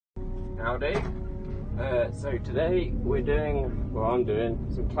Howdy. So today we're doing, well, I'm doing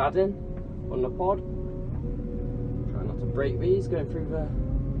some cladding on the pod. Trying not to break these going through the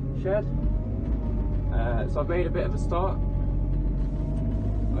shed. So I've made a bit of a start.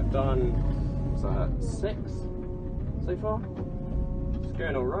 I've done, what's that, 6 so far. It's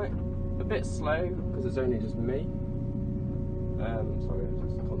going alright. A bit slow because it's only just me. Sorry, I'm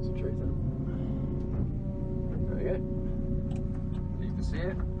just concentrating. There we go. You can see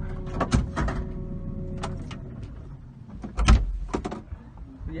it.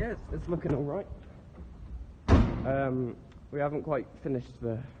 But yeah, it's looking alright. We haven't quite finished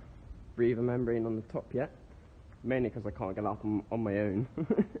the breather membrane on the top yet, mainly because I can't get up on my own.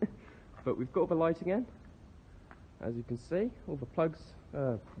 But we've got all the lighting in, as you can see. All the plugs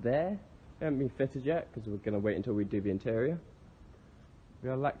are there. They haven't been fitted yet because we're going to wait until we do the interior.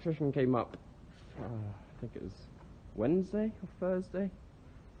 The electrician came up, I think it was Wednesday or Thursday,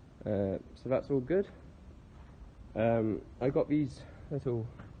 so that's all good. I got these little,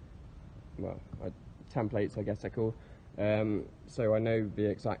 well, templates, I guess they're called, so I know the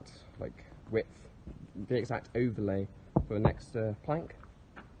exact width, the exact overlay for the next plank.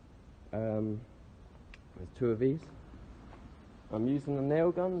 There's 2 of these. I'm using a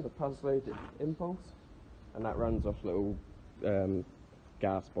nail gun, the Puzzle Impulse, and that runs off little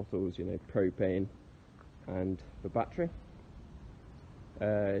gas bottles, you know, propane and the battery.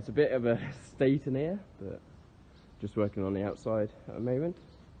 It's a bit of a state in here, but just working on the outside at the moment.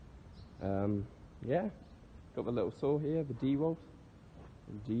 Yeah, got the little saw here, the D-Wolf,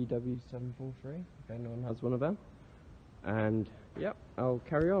 DW743, if anyone has one of them. And yep, I'll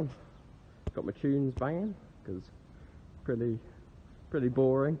carry on. Got my tunes banging because pretty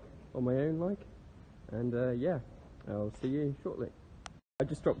boring on my own, like. And yeah, I'll see you shortly. I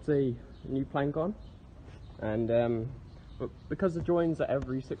just dropped a new plank on, and but because the joins are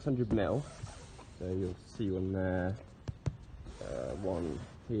every 600mm, so you'll see one there, one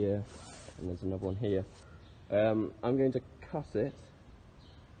here, and there's another one here. I'm going to cut it,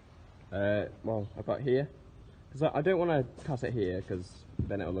 well, about here, because I don't want to cut it here because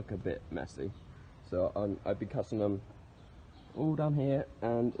then it'll look a bit messy. So I'd be cutting them all down here,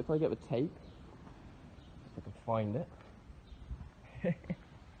 and if I get the tape, if I can find it.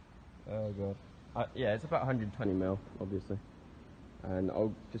 Oh god. Yeah, it's about 120mm, obviously. And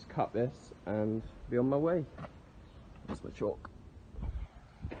I'll just cut this and be on my way. That's my chalk.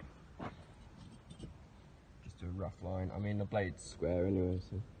 Just a rough line. I mean, the blade's square anyway,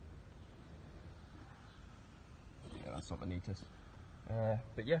 so. Yeah, that's not the neatest.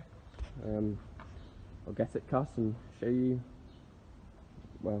 But yeah, I'll get it cut and show you,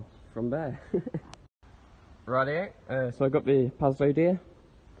 well, from there. Rightio, so I got the Puzzle here.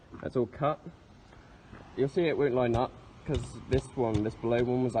 That's all cut. You'll see it won't line up because this below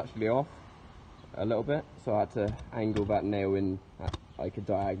one was actually off a little bit, so I had to angle that nail in at like a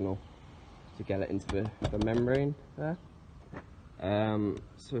diagonal to get it into the membrane there.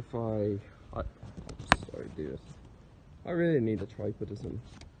 So if sorry, do this. I really need a tripod or something.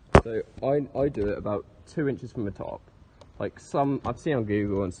 So I do it about 2 inches from the top. Like I've seen on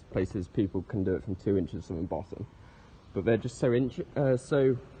Google and places people can do it from 2 inches from the bottom, but they're just so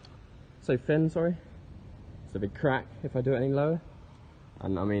thin, sorry, so they crack if I do it any lower.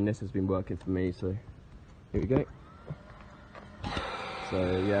 And I mean, this has been working for me, so here we go.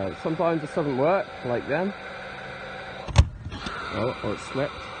 So yeah, sometimes it doesn't work like them. Oh, it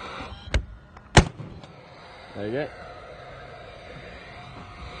slipped. There you go.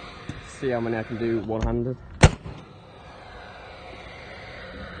 See how many I can do one-handed.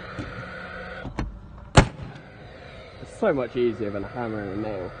 It's so much easier than a hammer and a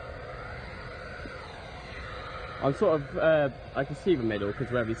nail. I'm sort of, I can see the middle because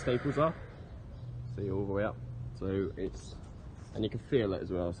where these staples are. See, all the way up. So it's, and you can feel it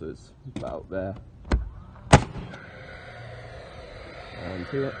as well, so it's about there. And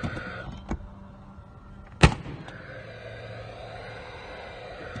feel it.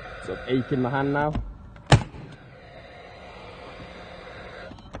 Sort of ache in my hand now.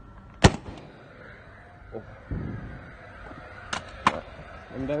 Oh. Right.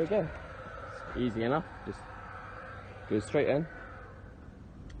 And there we go. It's easy enough. Just go straight in.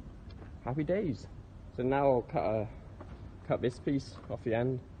 Happy days. So now I'll cut this piece off the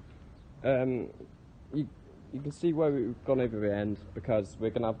end. You can see where we've gone over the end because we're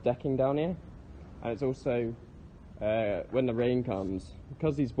going to have decking down here, and it's also when the rain comes,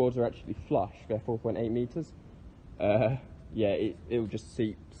 because these boards are actually flush, they're 4.8 meters. Yeah, it'll just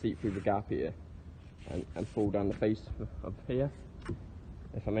seep through the gap here and fall down the face of here,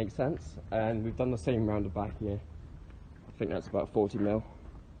 if that makes sense. And we've done the same round the back here. I think that's about 40mm.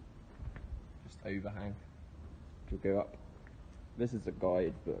 just overhang, which will go up. This is a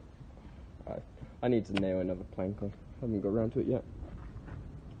guide, but I need to nail another plank on. I haven't got around to it yet.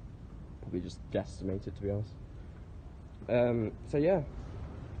 Probably just guesstimate it, to be honest. So yeah,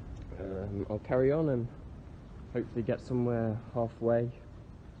 I'll carry on and hopefully get somewhere halfway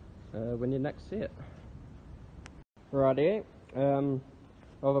when you next see it. Righty, well,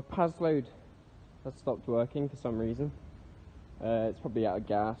 the PAS load has stopped working for some reason. It's probably out of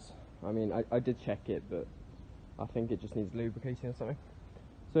gas. I mean, I did check it, but I think it just needs lubricating or something.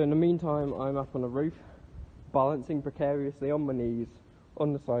 So in the meantime, I'm up on the roof, balancing precariously on my knees,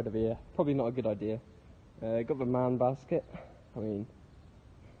 on the side of here. Probably not a good idea. Got the man basket. I mean,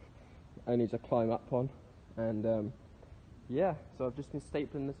 I need to climb up on. And yeah, so I've just been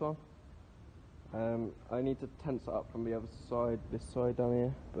stapling this on. I need to tense it up from the other side, this side down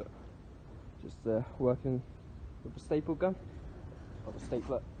here, but just working with the staple gun. Or the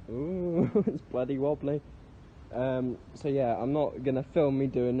stapler. Ooh, it's bloody wobbly. So yeah, I'm not gonna film me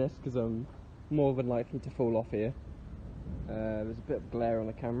doing this because I'm more than likely to fall off here. There's a bit of glare on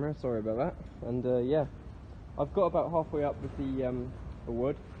the camera, sorry about that. And yeah, I've got about halfway up with the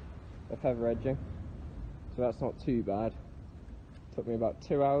wood, the feather edging, so that's not too bad. Took me about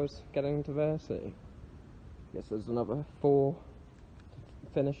 2 hours getting to there, so I guess there's another 4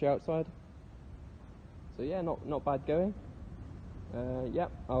 to finish outside. So yeah, not bad going. Yeah,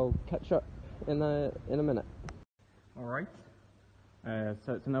 I'll catch up in a minute. Alright,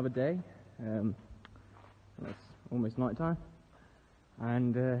 so it's another day. It's almost night time.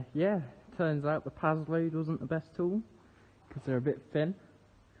 And yeah, turns out the PAS load wasn't the best tool because they're a bit thin.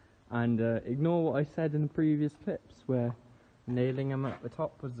 And ignore what I said in the previous clips where nailing them at the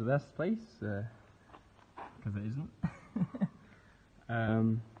top was the best place, because it isn't.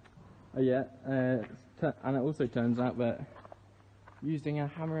 Yeah, and it also turns out that using a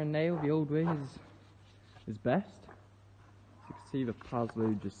hammer and nail the old way is best. As you can see, the PAS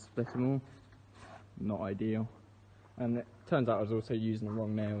load just split them all. Not ideal. And it turns out I was also using the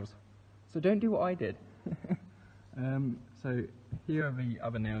wrong nails. So don't do what I did. So here are the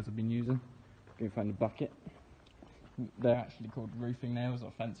other nails I've been using. Go find a bucket. They're actually called roofing nails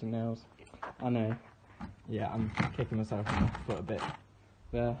or fencing nails. I know. Yeah, I'm kicking myself in the foot a bit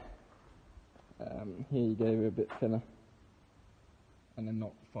there. Here you go, a bit thinner. And they're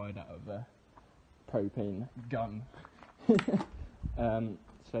not fired out of a propane gun.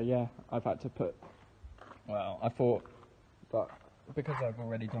 So yeah, I've had to put, well, I thought, but because I've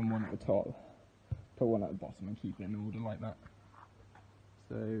already done one at the top, put one at the bottom and keep it in order like that.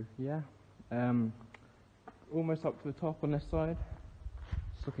 So yeah, almost up to the top on this side.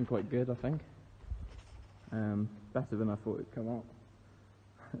 It's looking quite good, I think. Better than I thought it'd come out,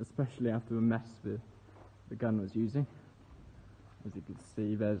 especially after the mess the gun was using. As you can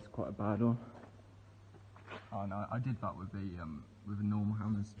see, there's quite a bad one. Oh no, I did that with the normal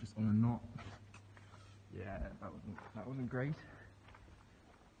hammers, just on a knot. Yeah, that wasn't great.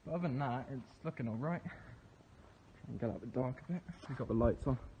 But other than that, it's looking all right. Try and get out the dark a bit. We've got the lights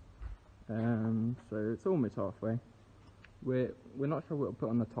on, so it's almost halfway. We're not sure what we'll put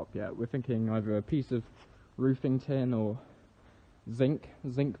on the top yet. We're thinking either a piece of roofing tin or zinc.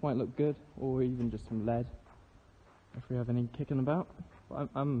 Zinc might look good, or even just some lead if we have any kicking about. But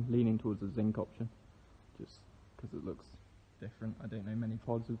I'm leaning towards the zinc option, just because it looks different. I don't know many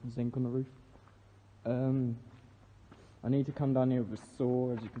pods with zinc on the roof. I need to come down here with a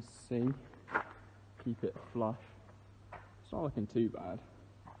saw, as you can see, keep it flush. It's not looking too bad.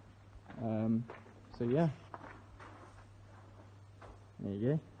 So yeah, there you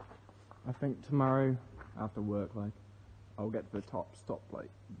go. I think tomorrow after work, like, I'll get to the top, stop like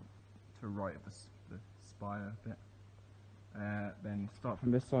to the right of the spire a bit, then start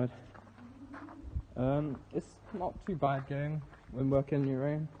from this side. It's not too bad going when working on your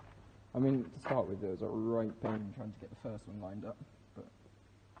own. I mean, to start with, it was a right pain trying to get the first one lined up, but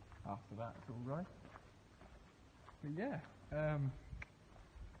after that, it's all right. But yeah,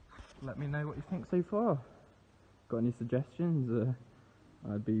 let me know what you think so far. Got any suggestions?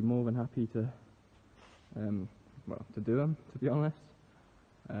 I'd be more than happy to, well, to do them, to be honest.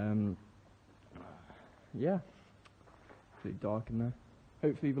 Yeah, pretty dark in there.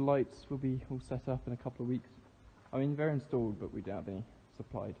 Hopefully the lights will be all set up in a couple of weeks. I mean, they're installed, but we don't have any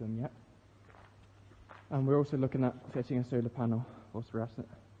supply to them yet. And we're also looking at fitting a solar panel whilst we're at it,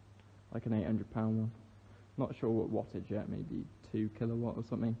 like an £800 one. Not sure what wattage yet, maybe 2 kilowatt or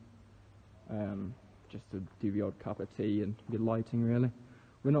something. Just to do the odd cup of tea and the lighting, really.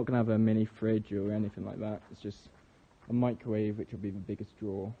 We're not going to have a mini fridge or anything like that. It's just a microwave, which will be the biggest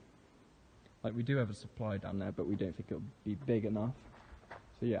draw. Like, we do have a supply down there, but we don't think it'll be big enough.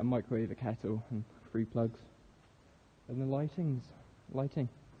 So yeah, a microwave, a kettle, and 3 plugs. And the lighting.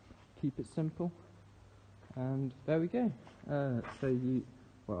 Keep it simple. And there we go.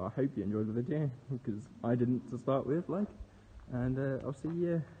 Well, I hope you enjoyed the video, because I didn't to start with, like. And I'll see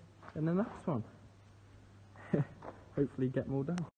you in the next one. Hopefully get more done.